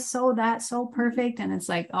this, so that, so perfect. And it's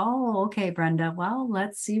like, oh, okay, Brenda, well,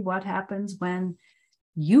 let's see what happens when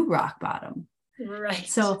you rock bottom. Right.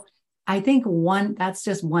 So I think that's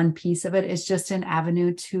just one piece of it. It's just an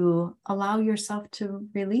avenue to allow yourself to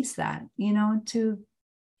release that, to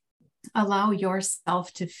allow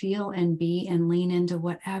yourself to feel and be and lean into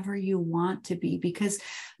whatever you want to be, because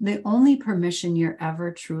the only permission you're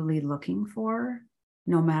ever truly looking for,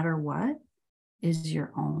 no matter what, is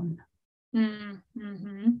your own.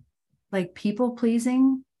 Mm-hmm. Like people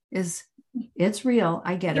pleasing it's real.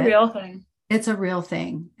 I get it. It's a real thing. It's a real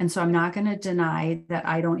thing. And so I'm not going to deny that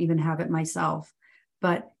I don't even have it myself,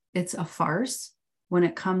 but it's a farce when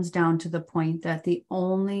it comes down to the point that the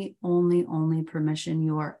only permission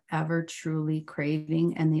you are ever truly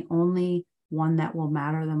craving, and the only one that will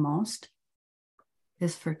matter the most,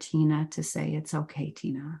 is for Tina to say, it's okay,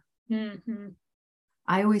 Tina. Mm-hmm.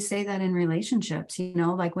 I always say that in relationships,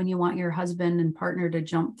 like when you want your husband and partner to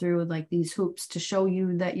jump through like these hoops to show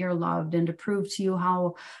you that you're loved and to prove to you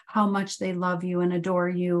how much they love you and adore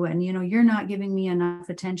you. And, you're not giving me enough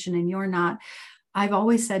attention and you're not. I've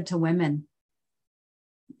always said to women,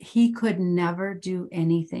 he could never do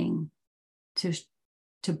anything to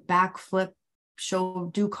backflip,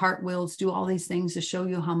 do cartwheels, do all these things to show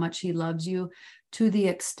you how much he loves you, to the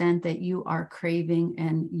extent that you are craving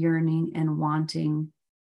and yearning and wanting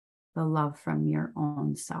the love from your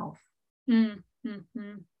own self.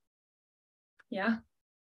 Mm-hmm. Yeah.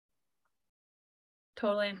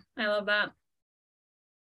 Totally. I love that.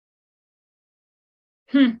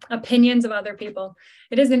 Opinions of other people.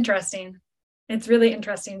 It is interesting. It's really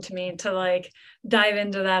interesting to me to like dive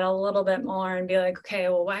into that a little bit more and be like, okay,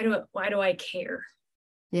 well, why do I care?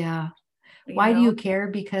 Yeah. Why do you care?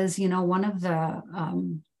 Because, one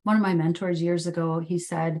of my mentors years ago, he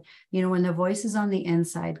said, when the voices on the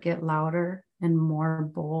inside get louder and more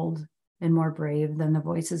bold and more brave than the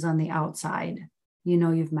voices on the outside,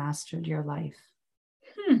 you've mastered your life.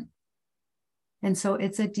 And so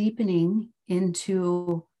it's a deepening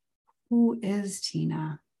into who is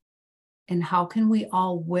Tina, and how can we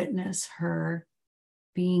all witness her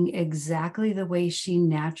being exactly the way she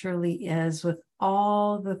naturally is, with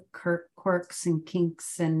all the quirks and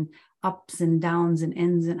kinks and ups and downs and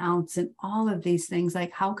ins and outs and all of these things.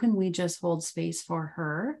 Like, how can we just hold space for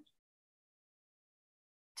her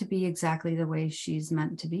to be exactly the way she's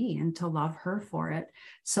meant to be, and to love her for it,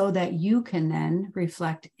 so that you can then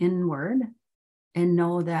reflect inward and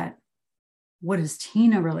know that, what does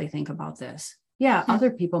Tina really think about this? Yeah, other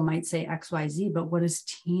people might say X, Y, Z, but what does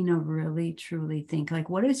Tina really, truly think? Like,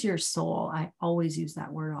 what is your soul? I always use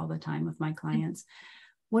that word all the time with my clients.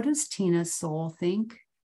 What does Tina's soul think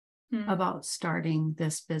about starting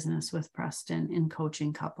this business with Preston and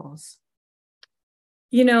coaching couples?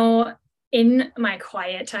 In my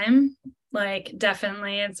quiet time, like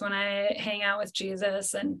definitely it's when I hang out with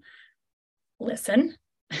Jesus and listen,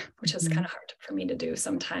 which is kind of hard for me to do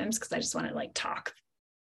sometimes because I just want to like talk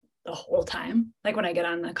the whole time. Like when I get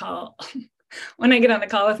on the call,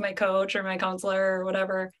 with my coach or my counselor or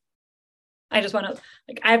whatever, I just want to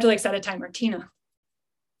I have to set a timer. Tina,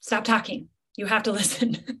 stop talking. You have to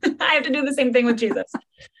listen. I have to do the same thing with Jesus.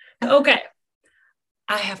 Okay.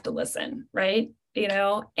 I have to listen, right?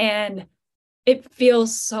 And it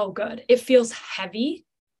feels so good. It feels heavy.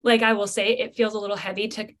 Like I will say, it feels a little heavy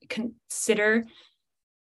to consider,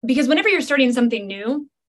 because whenever you're starting something new,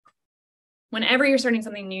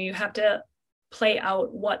 you have to play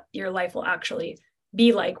out what your life will actually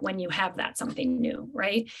be like when you have that something new,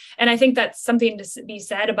 right? And I think that's something to be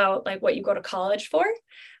said about what you go to college for.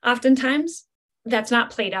 Oftentimes, that's not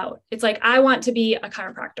played out. It's I want to be a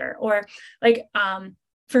chiropractor, or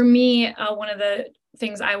for me, one of the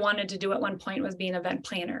things I wanted to do at one point was be an event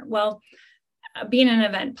planner. Well, being an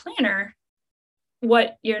event planner,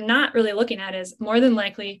 what you're not really looking at is more than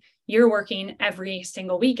likely you're working every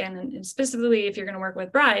single weekend. And specifically, if you're going to work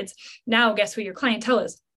with brides, now guess who your clientele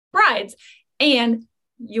is? Brides. And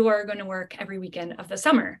you are going to work every weekend of the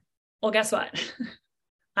summer. Well, guess what?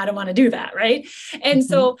 I don't want to do that. Right. And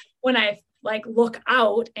so when I look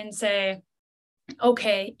out and say,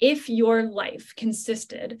 okay, if your life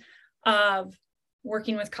consisted of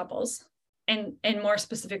working with couples and more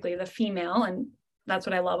specifically the female, and that's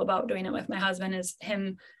what I love about doing it with my husband is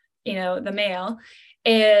him, the male,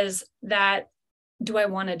 is that, do I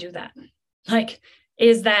want to do that? Like,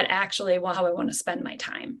 is that actually how I want to spend my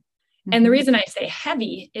time? Mm-hmm. And the reason I say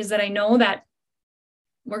heavy is that I know that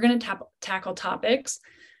we're going to tackle topics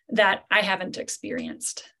that I haven't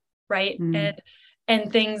experienced. Right. Mm.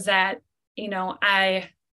 And things that, I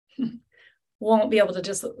won't be able to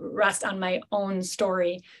just rest on my own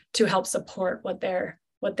story to help support what they're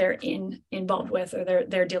involved with or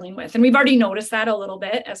they're dealing with. And we've already noticed that a little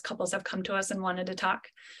bit as couples have come to us and wanted to talk.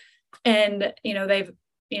 And, they've,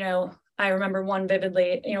 I remember one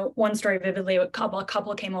story vividly, a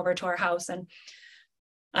couple came over to our house and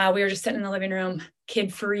we were just sitting in the living room,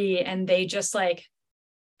 kid free. And they just like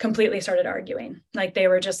completely started arguing. Like they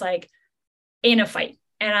were just like in a fight.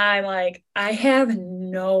 And I'm like, I have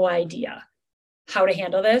no idea how to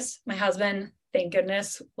handle this. My husband, thank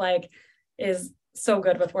goodness, like is so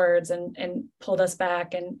good with words and pulled us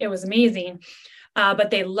back. And it was amazing.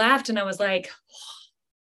 But they laughed and I was like,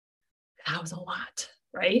 oh, that was a lot.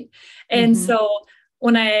 Right. And so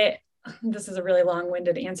this is a really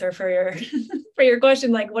long-winded answer for your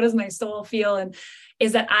question, like, what does my soul feel? And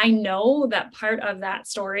is that I know that part of that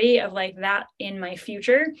story of like that in my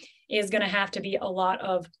future is going to have to be a lot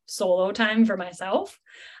of solo time for myself,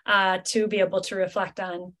 to be able to reflect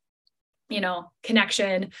on,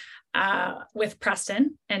 connection, with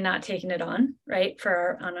Preston and not taking it on, right.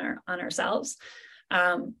 On ourselves,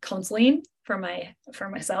 counseling for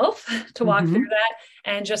myself to walk through that,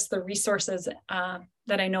 and just the resources,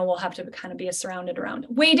 that I know will have to kind of be surrounded around,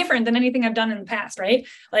 way different than anything I've done in the past, right?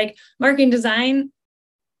 Like marketing design,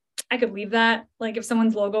 I could leave that. Like if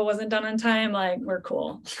someone's logo wasn't done on time, like we're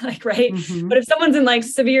cool, like, right. But if someone's in like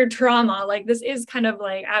severe trauma, like this is kind of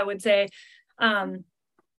like, I would say,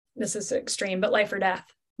 this is extreme, but life or death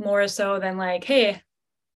more so than like, hey,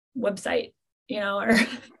 website, or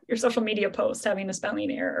your social media post having a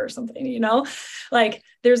spelling error or something, like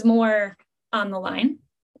there's more on the line.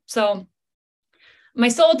 So my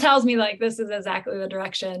soul tells me like, this is exactly the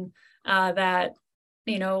direction, that,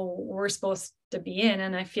 we're supposed to be in.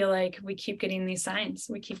 And I feel like we keep getting these signs,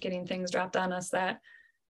 we keep getting things dropped on us that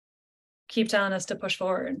keep telling us to push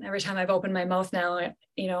forward. Every time I've opened my mouth now,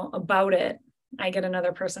 about it, I get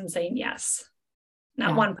another person saying yes.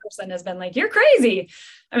 Not one person has been like, you're crazy.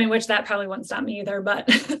 I mean, which that probably wouldn't stop me either, but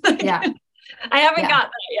yeah, I haven't got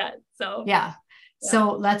that yet. So, yeah.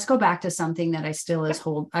 So let's go back to something that I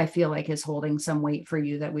feel like is holding some weight for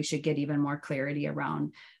you that we should get even more clarity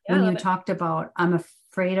around. When you talked about, I'm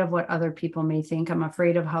afraid of what other people may think. I'm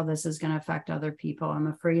afraid of how this is going to affect other people. I'm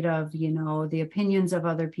afraid of, the opinions of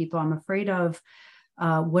other people. I'm afraid of,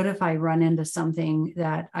 what if I run into something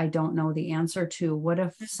that I don't know the answer to? What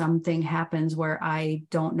if something happens where I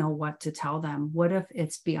don't know what to tell them? What if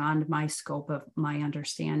it's beyond my scope of my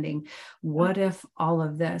understanding? What if all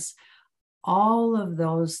of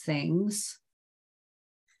those things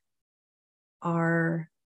are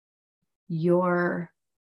your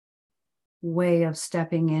way of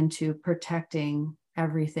stepping into protecting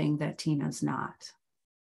everything that Tina's not,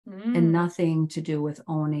 and nothing to do with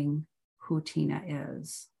owning who Tina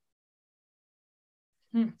is.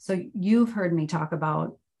 So you've heard me talk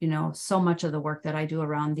about, so much of the work that I do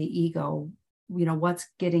around the ego, what's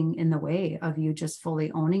getting in the way of you just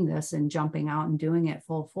fully owning this and jumping out and doing it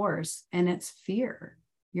full force. And it's fear.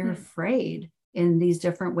 You're afraid in these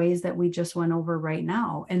different ways that we just went over right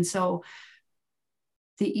now. And so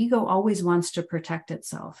the ego always wants to protect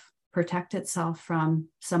itself from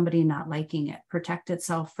somebody not liking it, protect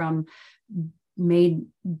itself from the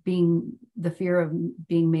fear of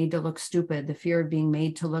being made to look stupid, the fear of being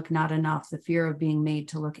made to look not enough, the fear of being made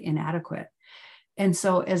to look inadequate. And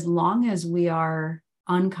so as long as we are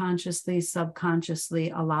unconsciously,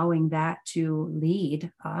 subconsciously allowing that to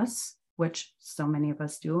lead us, which so many of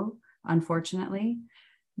us do, unfortunately,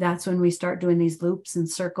 that's when we start doing these loops and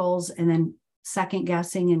circles and then second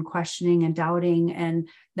guessing and questioning and doubting. And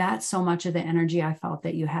that's so much of the energy I felt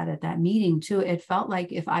that you had at that meeting too. It felt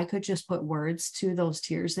like if I could just put words to those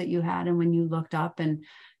tears that you had, and when you looked up and,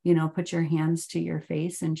 put your hands to your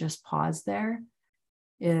face and just pause there,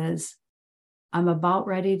 is I'm about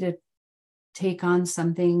ready to take on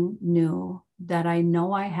something new that I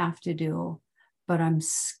know I have to do, but I'm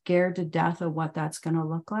scared to death of what that's going to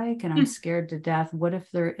look like. And I'm scared to death. What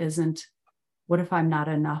if I'm not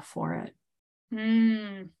enough for it?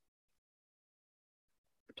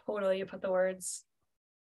 Totally. You put the words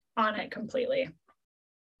on it completely.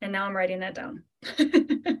 And now I'm writing that down.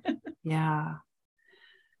 Yeah.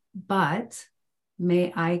 But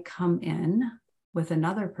may I come in with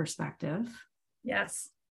another perspective Yes.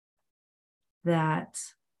 That,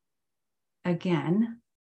 again,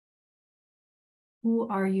 who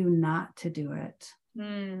are you not to do it?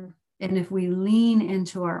 Mm. And if we lean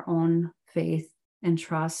into our own faith and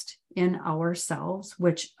trust in ourselves,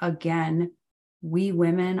 which again, we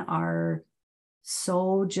women are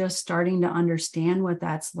so just starting to understand what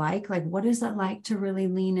that's like. Like, what is it like to really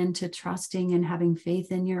lean into trusting and having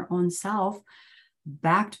faith in your own self,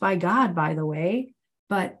 backed by God, by the way?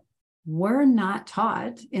 But we're not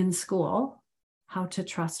taught in school how to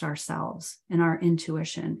trust ourselves and our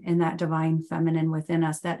intuition and that divine feminine within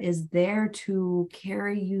us that is there to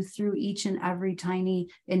carry you through each and every tiny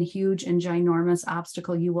and huge and ginormous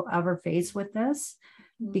obstacle you will ever face with this.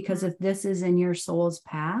 Because if this is in your soul's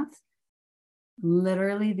path,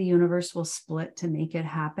 literally the universe will split to make it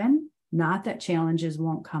happen. Not that challenges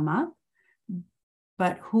won't come up,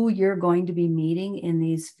 but who you're going to be meeting in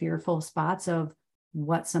these fearful spots of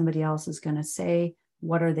what somebody else is going to say,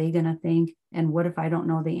 what are they going to think, and what if I don't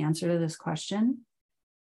know the answer to this question?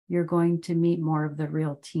 You're going to meet more of the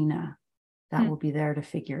real Tina that will be there to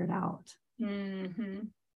figure it out. Mm-hmm.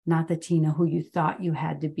 Not the Tina who you thought you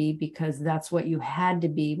had to be, because that's what you had to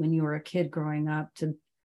be when you were a kid growing up to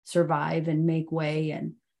survive and make way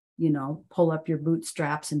and, you know, pull up your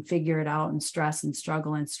bootstraps and figure it out and stress and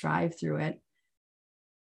struggle and strive through it.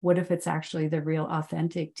 What if it's actually the real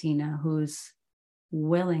authentic Tina who's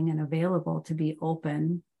willing and available to be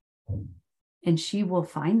open, and she will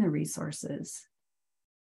find the resources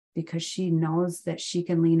because she knows that she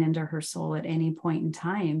can lean into her soul at any point in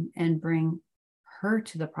time and bring her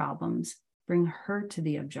to the problems, bring her to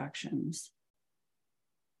the objections.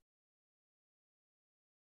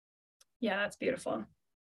 Yeah, that's beautiful.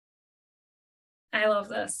 I love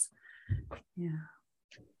this. Yeah.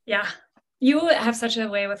 Yeah. You have such a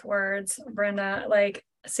way with words, Brenda. Like,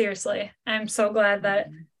 seriously, I'm so glad that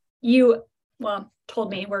you,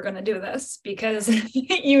 told me we're going to do this because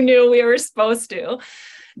you knew we were supposed to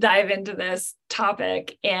dive into this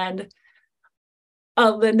topic. And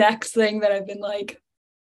the next thing that I've been like,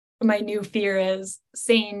 my new fear is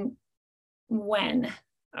saying when,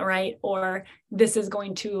 all right, or this is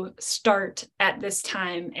going to start at this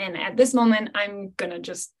time. And at this moment, I'm going to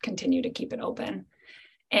just continue to keep it open.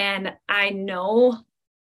 And I know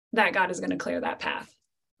that God is going to clear that path.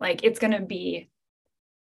 Like, it's going to be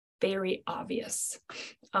very obvious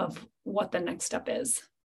of what the next step is.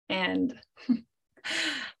 And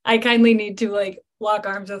I kindly need to like lock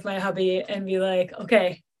arms with my hubby and be like,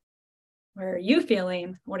 okay, where are you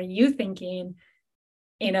feeling? What are you thinking?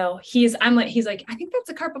 You know, he's like, I think that's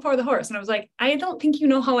the cart before the horse. And I was like, I don't think you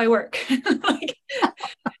know how I work. Like,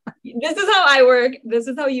 this is how I work. This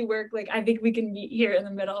is how you work. Like, I think we can meet here in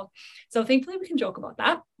the middle. So thankfully we can joke about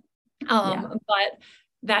that. But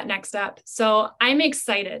that next step. So I'm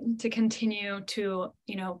excited to continue to,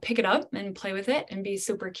 you know, pick it up and play with it and be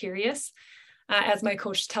super curious. As my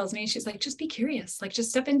coach tells me, she's like, just be curious, like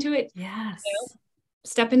just step into it. Yes. You know,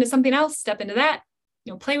 step into something else, step into that,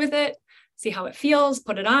 you know, play with it, see how it feels,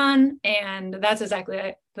 put it on. And that's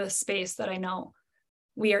exactly the space that I know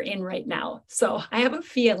we are in right now. So I have a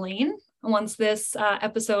feeling once this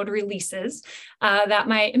episode releases that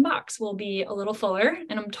my inbox will be a little fuller,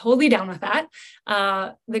 and I'm totally down with that.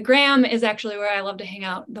 The gram is actually where I love to hang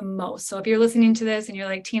out the most. So if you're listening to this and you're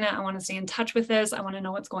like, Tina, I want to stay in touch with this, I want to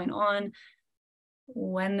know what's going on,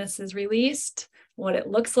 when this is released, what it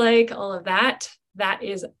looks like, all of that, that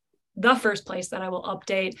is the first place that I will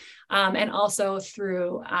update. And also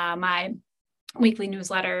through my weekly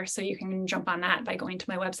newsletter. So you can jump on that by going to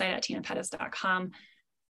my website at tinapettis.com.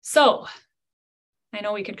 So I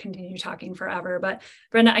know we could continue talking forever, but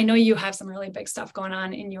Brenda, I know you have some really big stuff going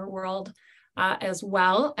on in your world as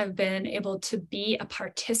well. I've been able to be a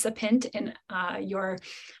participant in your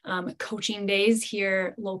coaching days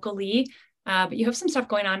here locally. But you have some stuff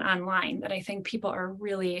going on online that I think people are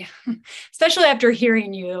really, especially after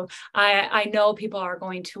hearing you, I know people are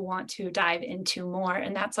going to want to dive into more,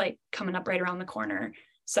 and that's like coming up right around the corner.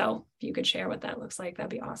 So if you could share what that looks like, that'd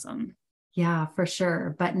be awesome. Yeah, for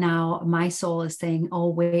sure. But now my soul is saying, oh,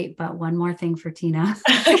 wait, but one more thing for Tina.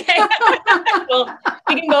 Okay. Well,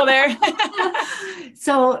 we can go there.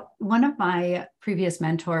 So one of my previous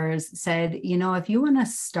mentors said, you know, if you want to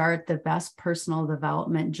start the best personal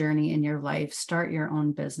development journey in your life, start your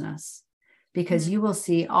own business, because you will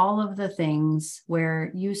see all of the things where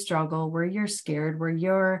you struggle, where you're scared, where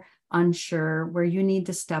you're unsure, where you need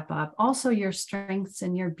to step up. Also your strengths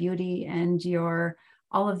and your beauty and your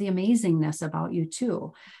all of the amazingness about you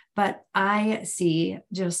too. But I see,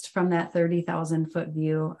 just from that 30,000 foot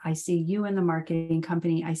view, I see you in the marketing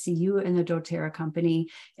company. I see you in the doTERRA company,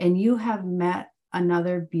 and you have met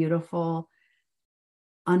another beautiful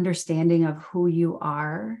understanding of who you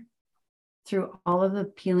are through all of the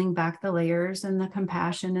peeling back the layers and the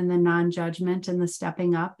compassion and the non-judgment and the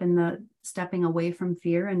stepping up and the stepping away from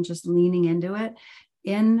fear and just leaning into it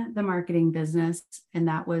in the marketing business. And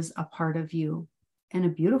that was a part of you, and a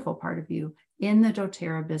beautiful part of you in the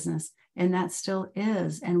doTERRA business. And that still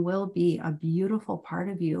is and will be a beautiful part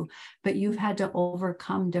of you, but you've had to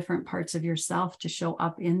overcome different parts of yourself to show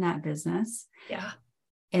up in that business. Yeah.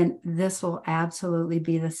 And this will absolutely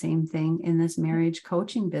be the same thing in this marriage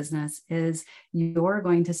coaching business. Is you're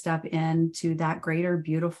going to step into that greater,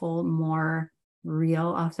 beautiful, more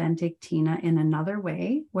real, authentic Tina in another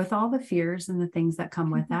way, with all the fears and the things that come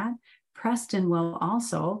with that. Preston will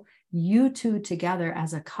also, you two together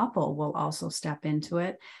as a couple will also step into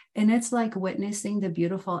it. And it's like witnessing the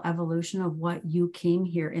beautiful evolution of what you came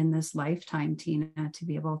here in this lifetime, Tina, to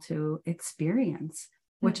be able to experience,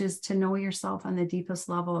 which is to know yourself on the deepest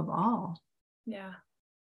level of all. Yeah.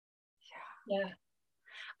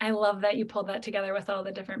 I love that you pulled that together with all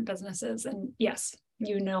the different businesses. And yes,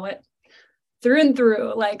 you know it through and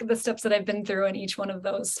through, like the steps that I've been through in each one of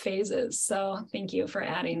those phases. So thank you for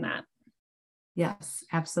adding that. Yes,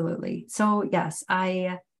 absolutely. So yes,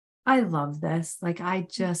 I love this. Like I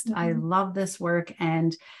love this work.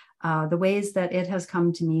 And the ways that it has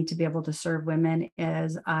come to me to be able to serve women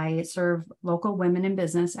is I serve local women in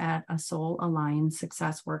business at a soul aligned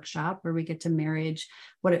success workshop, where we get to marriage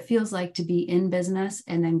what it feels like to be in business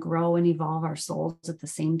and then grow and evolve our souls at the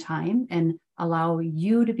same time, and allow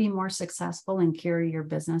you to be more successful and carry your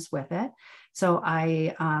business with it. So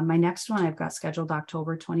my next one I've got scheduled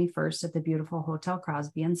October 21st at the beautiful Hotel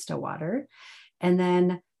Crosby in Stillwater. And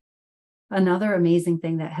then another amazing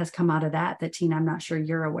thing that has come out of that Tina, I'm not sure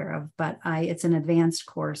you're aware of, but it's an advanced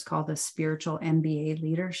course called the Spiritual MBA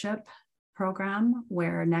Leadership Program,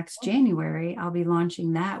 where next January I'll be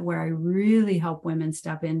launching that, where I really help women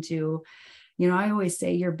step into, I always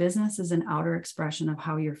say your business is an outer expression of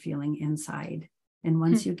how you're feeling inside. And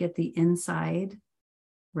once you get the inside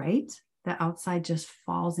right, the outside just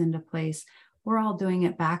falls into place. We're all doing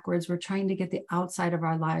it backwards. We're trying to get the outside of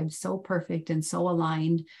our lives so perfect and so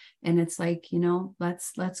aligned. And it's like,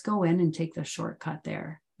 let's go in and take the shortcut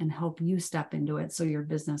there and help you step into it so your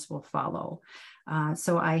business will follow.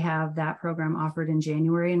 So I have that program offered in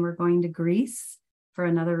January, and we're going to Greece for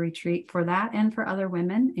another retreat for that and for other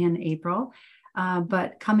women in April.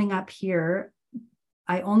 But coming up here,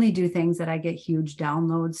 I only do things that I get huge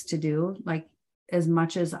downloads to do, like as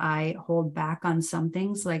much as I hold back on some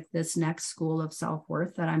things, like this next School of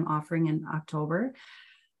Self-Worth that I'm offering in October.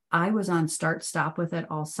 I was on start stop with it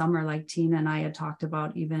all summer, like Tina and I had talked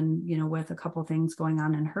about, even, with a couple things going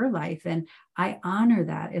on in her life. And I honor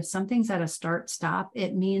that. If something's at a start stop,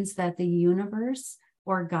 it means that the universe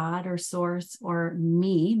or God or source or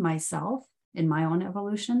me, myself, in my own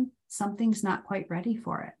evolution, something's not quite ready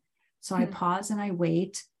for it. So I pause and I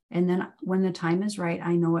wait. And then when the time is right,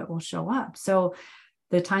 I know it will show up. So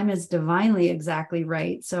the time is divinely exactly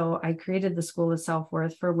right. So I created the School of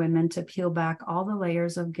Self-Worth for women to peel back all the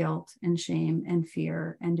layers of guilt and shame and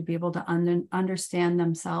fear, and to be able to understand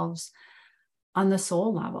themselves on the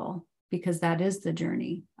soul level, because that is the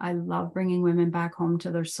journey. I love bringing women back home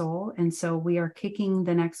to their soul. And so we are kicking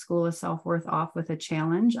the next School of Self-Worth off with a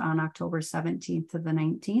challenge on October 17th to the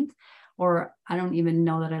 19th. Or I don't even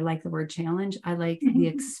know that I like the word challenge. I like the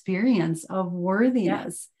experience of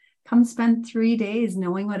worthiness. Yeah. Come spend 3 days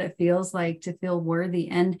knowing what it feels like to feel worthy.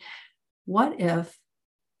 And what if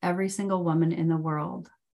every single woman in the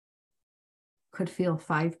world could feel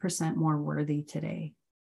 5% more worthy today?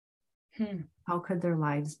 How could their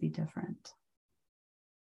lives be different?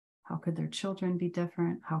 How could their children be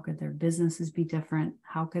different? How could their businesses be different?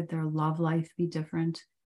 How could their love life be different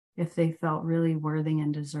if they felt really worthy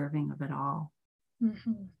and deserving of it all?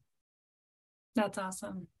 That's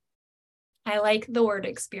awesome. I like the word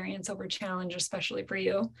experience over challenge, especially for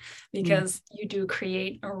you, because you do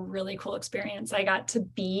create a really cool experience. I got to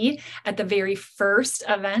be at the very first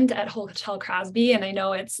event at Hotel Crosby, and I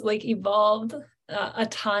know it's like evolved a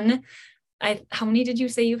ton. How many did you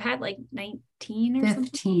say you've had? Like 19 or 15.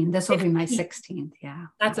 Something? This will 15. Be my 16th. Yeah.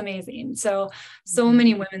 That's amazing. So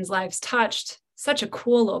many women's lives touched. Such a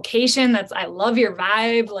cool location. I love your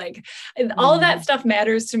vibe. Like all of that stuff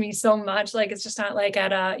matters to me so much. Like, it's just not like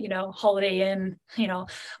at a, Holiday Inn,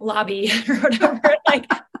 lobby or whatever.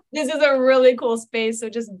 Like, this is a really cool space. So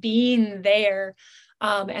just being there,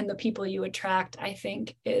 and the people you attract, I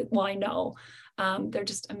think I know, they're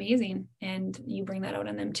just amazing, and you bring that out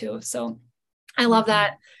in them too. So I love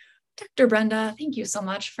that. Dr. Brenda, thank you so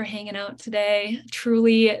much for hanging out today.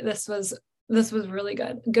 Truly, this was This was really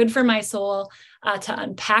good for my soul to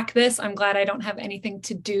unpack this. I'm glad I don't have anything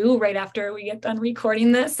to do right after we get done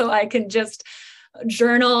recording this, so I can just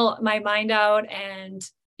journal my mind out and,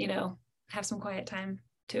 have some quiet time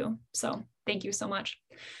too. So thank you so much.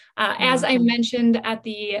 As I mentioned at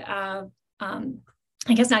the,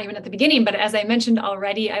 I guess not even at the beginning, but as I mentioned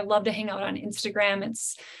already, I love to hang out on Instagram.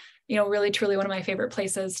 It's, really, truly one of my favorite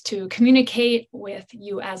places to communicate with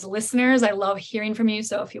you as listeners. I love hearing from you.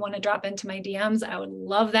 So if you want to drop into my DMs, I would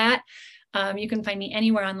love that. You can find me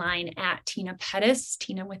anywhere online at Tina Pettis,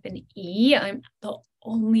 Tina with an E. I'm the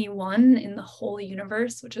only one in the whole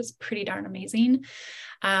universe, which is pretty darn amazing.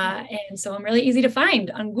 And so I'm really easy to find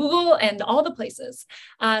on Google and all the places.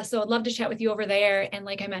 So I'd love to chat with you over there. And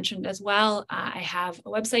like I mentioned as well, I have a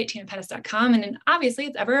website, tinapettis.com, and then obviously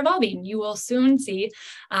it's ever evolving. You will soon see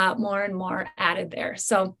more and more added there.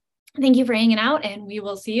 So thank you for hanging out, and we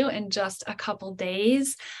will see you in just a couple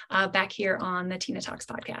days back here on the Tina Talks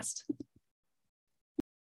podcast.